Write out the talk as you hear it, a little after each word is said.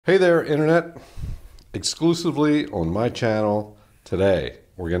Hey there, Internet. Exclusively on my channel today,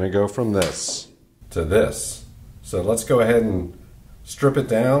 we're going to go from this to this. So let's go ahead and strip it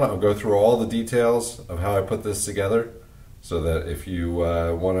down. I'll go through all the details of how I put this together so that if you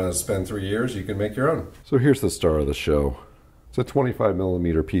want to spend 3 years, you can make your own. So here's the star of the show. It's a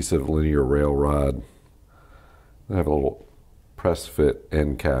 25mm piece of linear rail rod. I have a little press fit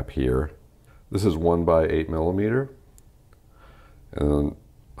end cap here. This is 1 by 8mm. And then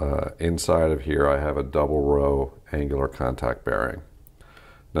inside of here I have a double row angular contact bearing.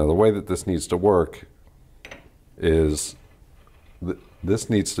 Now the way that this needs to work is this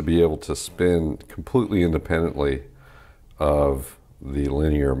needs to be able to spin completely independently of the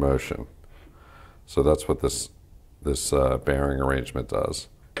linear motion. So that's what this bearing arrangement does.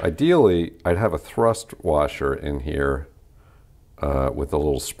 Ideally, I'd have a thrust washer in here with a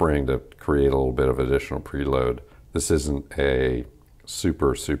little spring to create a little bit of additional preload. This isn't a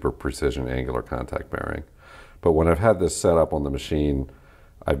super precision angular contact bearing, but when I've had this set up on the machine,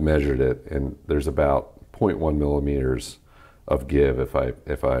 I've measured it, and there's about 0.1 millimeters of give if I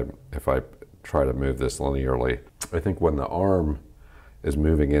try to move this linearly. I think when the arm is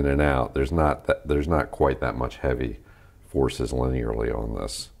moving in and out, there's not quite that much heavy forces linearly on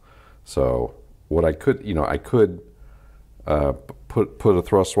this. So what I could, I could put a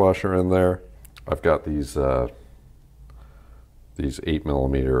thrust washer in there. I've got these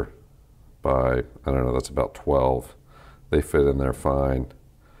 8mm by, I don't know, that's about 12. They fit in there fine,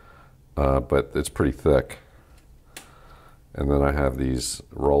 but it's pretty thick. And then I have these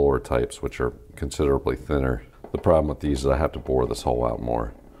roller types, which are considerably thinner. The problem with these is I have to bore this hole out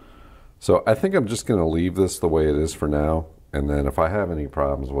more. So I think I'm just going to leave this the way it is for now, and then if I have any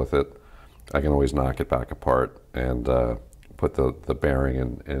problems with it, I can always knock it back apart and put the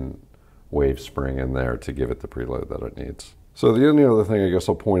bearing and wave spring in there to give it the preload that it needs. So the only other thing I guess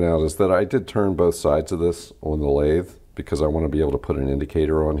I'll point out is that I did turn both sides of this on the lathe because I want to be able to put an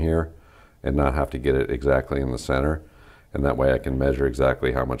indicator on here and not have to get it exactly in the center. And that way I can measure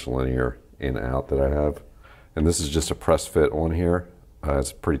exactly how much linear in out that I have. And this is just a press fit on here.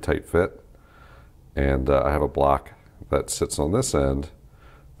 It's a pretty tight fit. And I have a block that sits on this end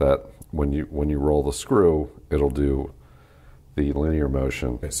that when you roll the screw, it'll do the linear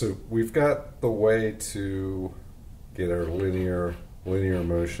motion. Okay, so we've got the way to get our linear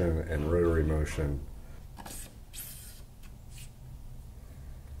motion and rotary motion.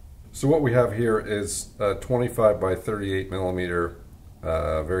 So what we have here is 25 by 38mm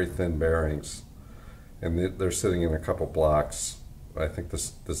very thin bearings, and they're sitting in a couple blocks. I think this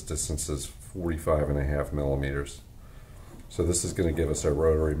distance is 45.5 millimeters. So this is going to give us our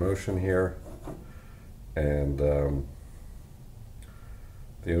rotary motion here, and the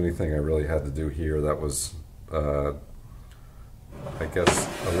only thing I really had to do here that was I guess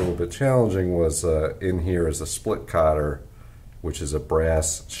a little bit challenging was in here is a split cotter, which is a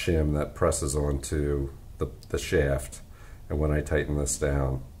brass shim that presses onto the shaft, and when I tighten this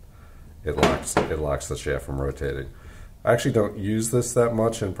down, it locks the shaft from rotating. I actually don't use this that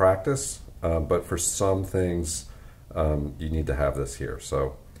much in practice, but for some things you need to have this here.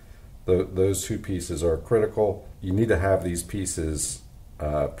 So those two pieces are critical. You need to have these pieces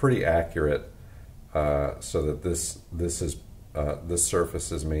pretty accurate so that this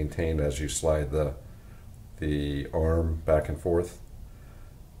surface is maintained as you slide the arm back and forth.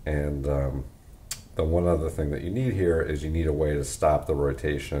 And the one other thing that you need here is you need a way to stop the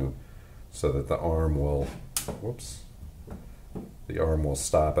rotation so that the arm will,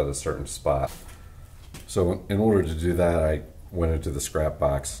 stop at a certain spot. So in order to do that, I went into the scrap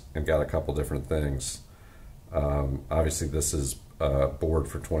box and got a couple different things. Obviously this is bored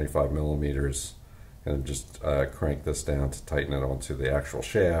for 25 millimeters, and just crank this down to tighten it onto the actual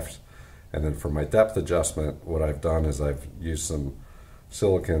shaft. And then for my depth adjustment, what I've done is I've used some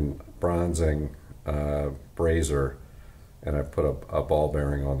silicon bronzing brazier, and I've put a ball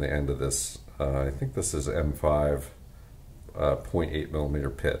bearing on the end of this. I think this is M5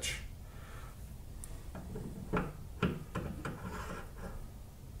 0.8mm pitch.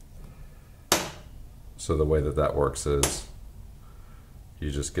 So the way that works is you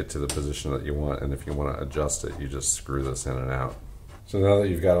just get to the position that you want, and if you want to adjust it, you just screw this in and out. So now that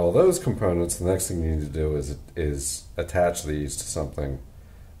you've got all those components, the next thing you need to do is attach these to something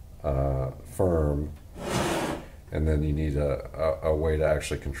firm, and then you need a way to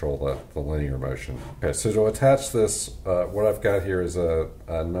actually control the linear motion. Okay, so to attach this, what I've got here is a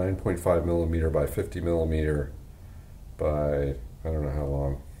 9.5mm by 50mm by, I don't know how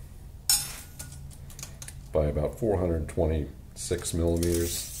long, by about 426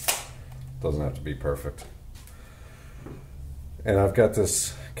 millimeters. Doesn't have to be perfect. And I've got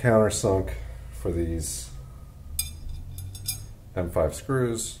this countersunk for these M5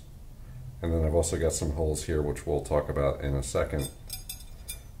 screws, and then I've also got some holes here which we'll talk about in a second.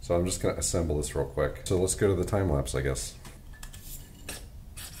 So I'm just going to assemble this real quick. So let's go to the time lapse, I guess.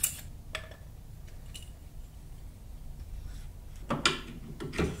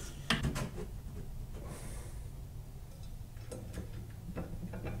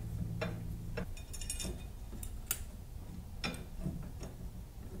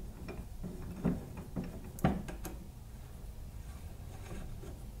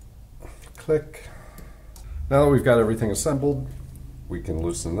 Click. Now that we've got everything assembled, we can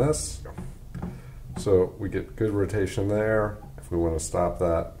loosen this. So we get good rotation there. If we want to stop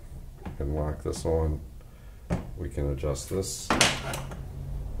that and lock this on, we can adjust this.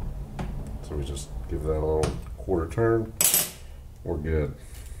 So we just give that a little quarter turn. We're good.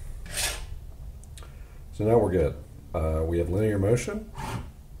 So now we're good. We have linear motion.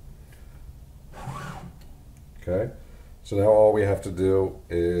 Okay. So now all we have to do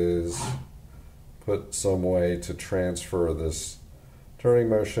is put some way to transfer this turning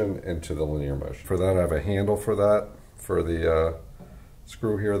motion into the linear motion. For that, I have a handle for that, for the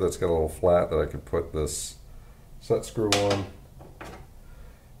screw here that's got a little flat that I could put this set screw on.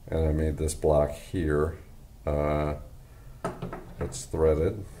 And I made this block here. It's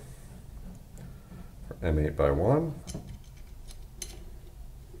threaded for M8x1.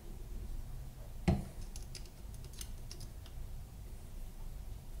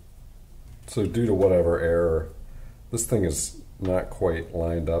 So due to whatever error, this thing is not quite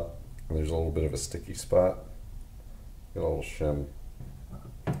lined up, and there's a little bit of a sticky spot. Get a little shim.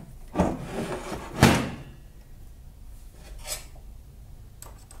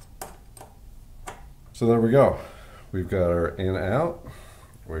 So there we go. We've got our in out.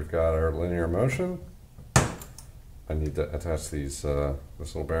 We've got our linear motion. I need to attach these this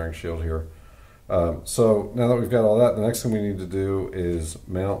little bearing shield here. So now that we've got all that, the next thing we need to do is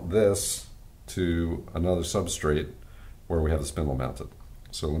mount this to another substrate where we have the spindle mounted.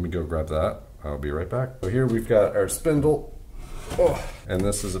 So let me go grab that. I'll be right back. So here we've got our spindle. Oh, and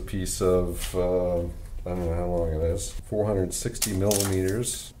this is a piece of, I don't know how long it is, 460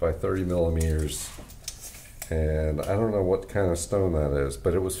 millimeters by 30 millimeters. And I don't know what kind of stone that is,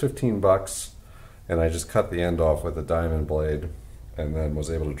 but it was 15 bucks. And I just cut the end off with a diamond blade and then was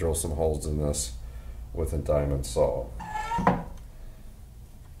able to drill some holes in this with a diamond saw.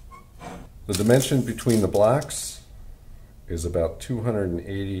 The dimension between the blocks is about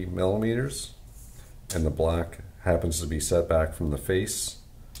 280 millimeters, and the block happens to be set back from the face,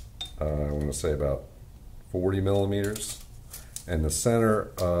 I want to say about 40 millimeters, and the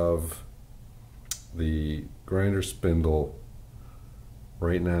center of the grinder spindle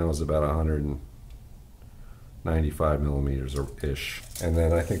right now is about 195 millimeters or ish. And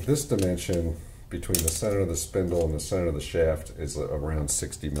then I think this dimension between the center of the spindle and the center of the shaft is around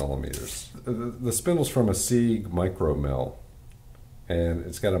 60 millimeters. The spindle's from a Sieg micro mill, and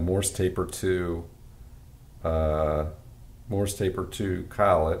it's got a Morse taper 2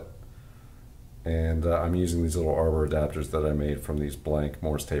 collet, and I'm using these little arbor adapters that I made from these blank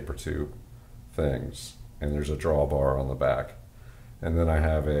Morse taper 2 things, and there's a drawbar on the back. And then I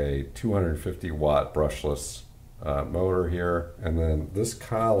have a 250 watt brushless motor here, and then this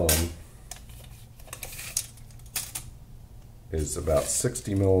column is about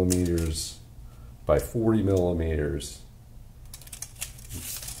 60 millimeters by 40 millimeters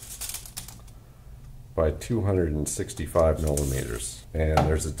by 265 millimeters. And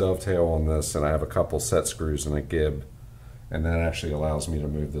there's a dovetail on this, and I have a couple set screws and a gib, and that actually allows me to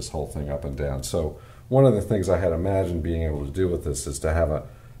move this whole thing up and down. So one of the things I had imagined being able to do with this is to have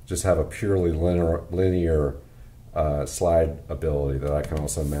just have a purely linear slide ability that I can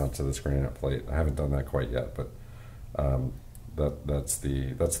also mount to this granite plate. I haven't done that quite yet, but that's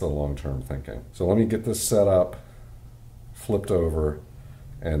the long-term thinking. So let me get this set up, flipped over,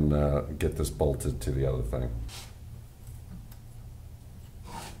 and get this bolted to the other thing.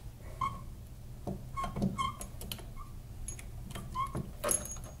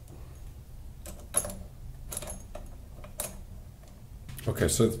 Okay,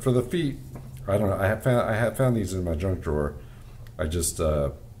 so for the feet, I don't know. I have found these in my junk drawer. I just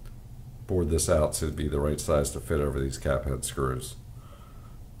bored this out so it'd be the right size to fit over these cap head screws.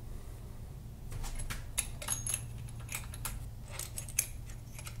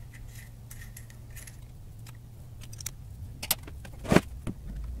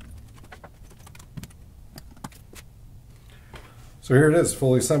 So here it is,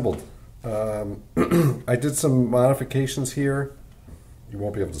 fully assembled. I did some modifications here. You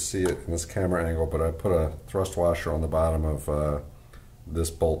won't be able to see it in this camera angle, but I put a thrust washer on the bottom of this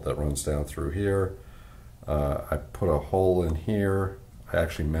bolt that runs down through here. I put a hole in here. I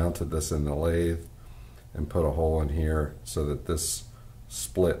actually mounted this in the lathe and put a hole in here so that this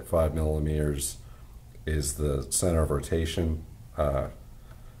split 5 millimeters is the center of rotation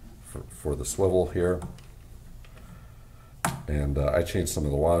for the swivel here. And I changed some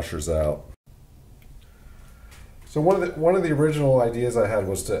of the washers out. So one of the original ideas I had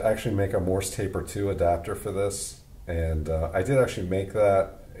was to actually make a Morse Taper 2 adapter for this, and I did actually make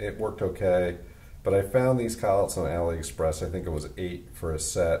that. It worked okay, but I found these collets on AliExpress. I think it was 8 for a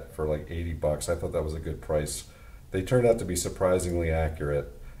set for like 80 bucks. I thought that was a good price. They turned out to be surprisingly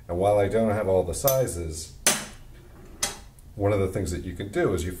accurate, and while I don't have all the sizes, one of the things that you can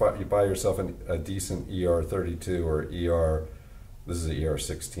do is you buy yourself a decent ER32 or this is an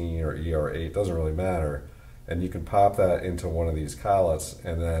ER16 or ER8, doesn't really matter. And you can pop that into one of these collets,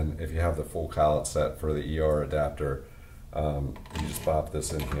 and then if you have the full collet set for the ER adapter, you just pop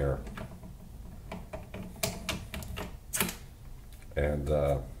this in here. And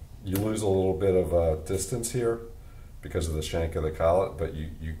you lose a little bit of distance here because of the shank of the collet, but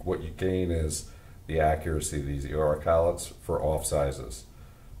what you gain is the accuracy of these ER collets for off sizes.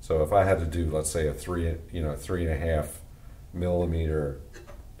 So if I had to do, let's say, a 3.5 millimeter,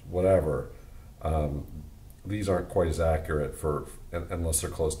 whatever, these aren't quite as accurate unless they're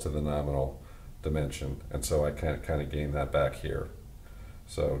close to the nominal dimension, and so I kind of gain that back here.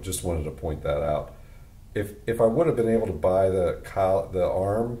 So just wanted to point that out. If I would have been able to buy the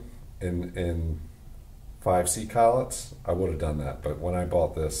arm in 5C collets, I would have done that. But when I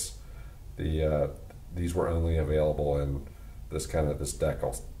bought this, these were only available in this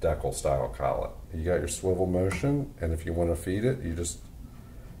Deckel style collet. You got your swivel motion, and if you want to feed it, you just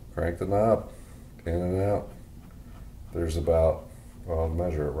crank the knob in and out. There's about, well, I'll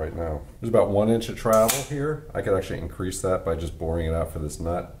measure it right now. There's about 1 inch of travel here. I could actually increase that by just boring it out for this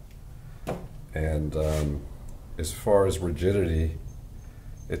nut. And as far as rigidity,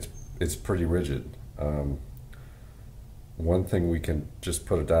 it's pretty rigid. One thing we can just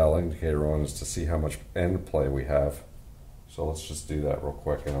put a dial indicator on is to see how much end play we have. So let's just do that real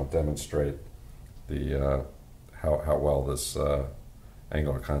quick, and I'll demonstrate the how well this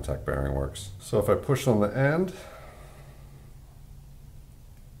angle of contact bearing works. So if I push on the end,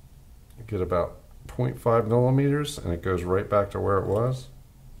 I get about 0.5 millimeters, and it goes right back to where it was.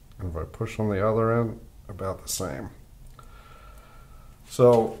 And if I push on the other end, about the same.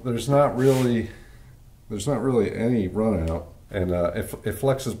 So there's not really any run out, and it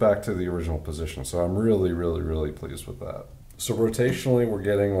flexes back to the original position. So I'm really pleased with that. So rotationally, we're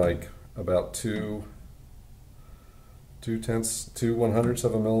getting like about 2/100ths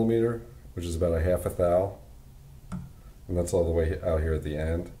of a millimeter, which is about a half a thou, and that's all the way out here at the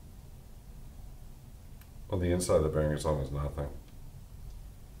end. On the inside of the bearing, it's almost nothing.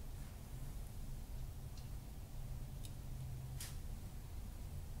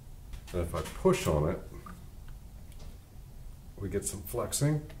 And if I push on it, we get some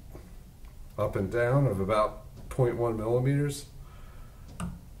flexing up and down of about 0.1 millimeters.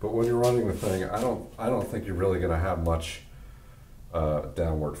 But when you're running the thing, I don't think you're really going to have much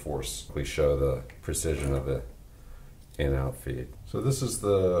downward force. We show the precision of the in-out feed. So this is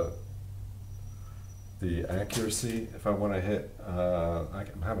the accuracy. If I want to hit,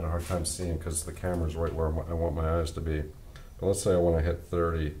 I'm having a hard time seeing because the camera's right where I want my eyes to be. But let's say I want to hit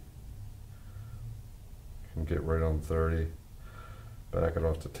 30. I can get right on 30. Back it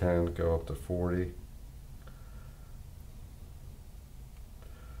off to 10, go up to 40.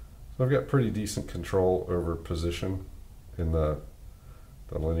 So I've got pretty decent control over position in the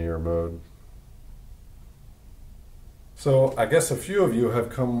linear mode. So I guess a few of you have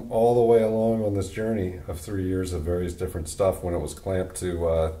come all the way along on this journey of 3 years of various different stuff when it was clamped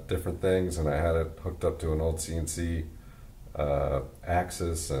to different things, and I had it hooked up to an old CNC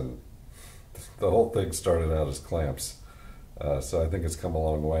axis, and the whole thing started out as clamps. So I think it's come a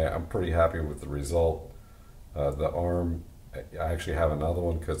long way. I'm pretty happy with the result. The arm, I actually have another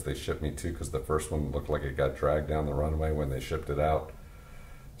one because they shipped me two, because the first one looked like it got dragged down the runway when they shipped it out.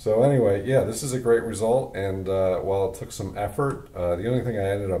 So anyway, yeah, this is a great result, and while it took some effort, the only thing I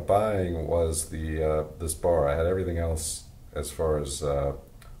ended up buying was this bar. I had everything else as far as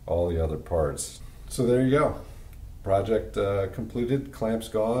all the other parts. So there you go. Project completed, clamps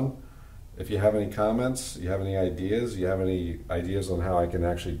gone. If you have any comments, you have any ideas, on how I can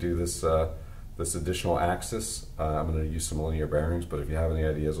actually do this this additional axis, I'm going to use some linear bearings, but if you have any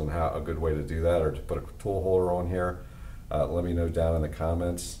ideas on how a good way to do that, or to put a tool holder on here, let me know down in the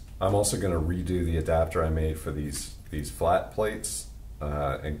comments. I'm also going to redo the adapter I made for these flat plates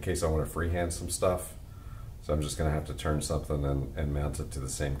in case I want to freehand some stuff. So I'm just going to have to turn something and mount it to the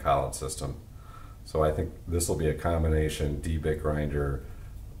same collet system. So I think this will be a combination D-bit grinder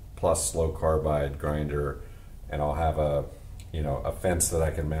plus slow carbide grinder, and I'll have a fence that I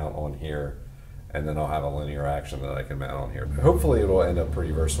can mount on here, and then I'll have a linear action that I can mount on here. Hopefully it'll end up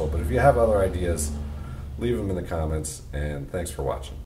pretty versatile, but if you have other ideas, leave them in the comments, and thanks for watching.